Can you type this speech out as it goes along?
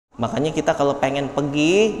Makanya kita kalau pengen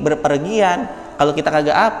pergi berpergian, kalau kita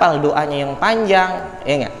kagak hafal doanya yang panjang,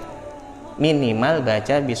 ya enggak? Minimal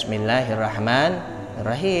baca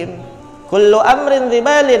Bismillahirrahmanirrahim. Kullu amrin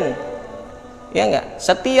ribalin, ya enggak?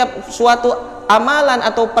 Setiap suatu amalan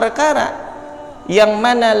atau perkara yang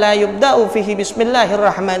mana la yubda'u fihi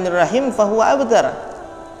Bismillahirrahmanirrahim fahuwa abtar.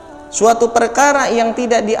 Suatu perkara yang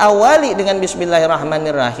tidak diawali dengan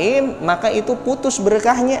Bismillahirrahmanirrahim, maka itu putus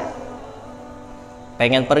berkahnya.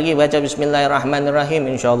 Pengen pergi baca Bismillahirrahmanirrahim,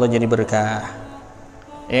 insya Allah jadi berkah,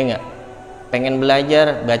 ya enggak? Pengen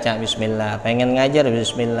belajar baca Bismillah, pengen ngajar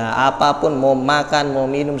Bismillah, apapun, mau makan mau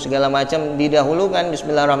minum segala macam didahulukan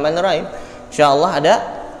Bismillahirrahmanirrahim, insya Allah ada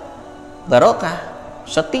barokah.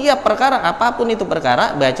 Setiap perkara apapun itu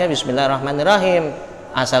perkara baca Bismillahirrahmanirrahim.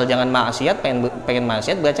 Asal jangan maksiat, pengen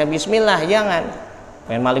maksiat baca Bismillah, jangan.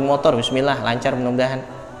 Pengen maling motor, Bismillah, lancar mudah-mudahan,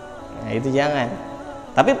 nah, itu jangan.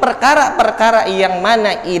 Tapi perkara-perkara yang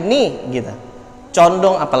mana ini gitu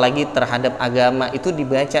condong apalagi terhadap agama, itu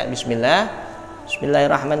dibaca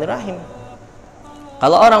Bismillahirrahmanirrahim.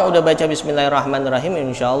 Kalau orang udah baca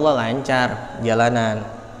Bismillahirrahmanirrahim, insya Allah lancar jalanan,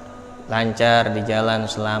 lancar di jalan,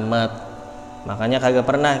 selamat. Makanya kagak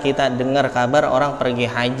pernah kita dengar kabar orang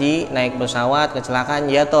pergi haji naik pesawat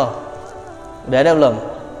kecelakaan jatuh. Udah ada belum?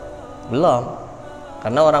 Belum.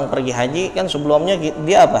 Karena orang pergi haji kan sebelumnya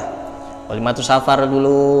dia apa? Walimatus safar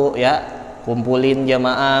dulu ya, kumpulin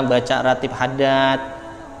jamaah, baca ratib hadat,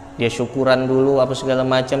 dia syukuran dulu apa segala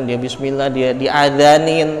macam, dia bismillah, dia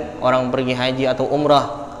diadanin orang pergi haji atau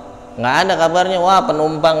umrah. Nggak ada kabarnya, wah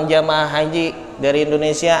penumpang jamaah haji dari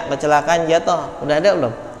Indonesia kecelakaan jatuh. Udah ada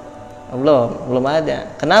belum? Belum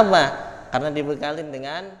ada. Kenapa? Karena dibekalin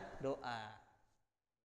dengan doa.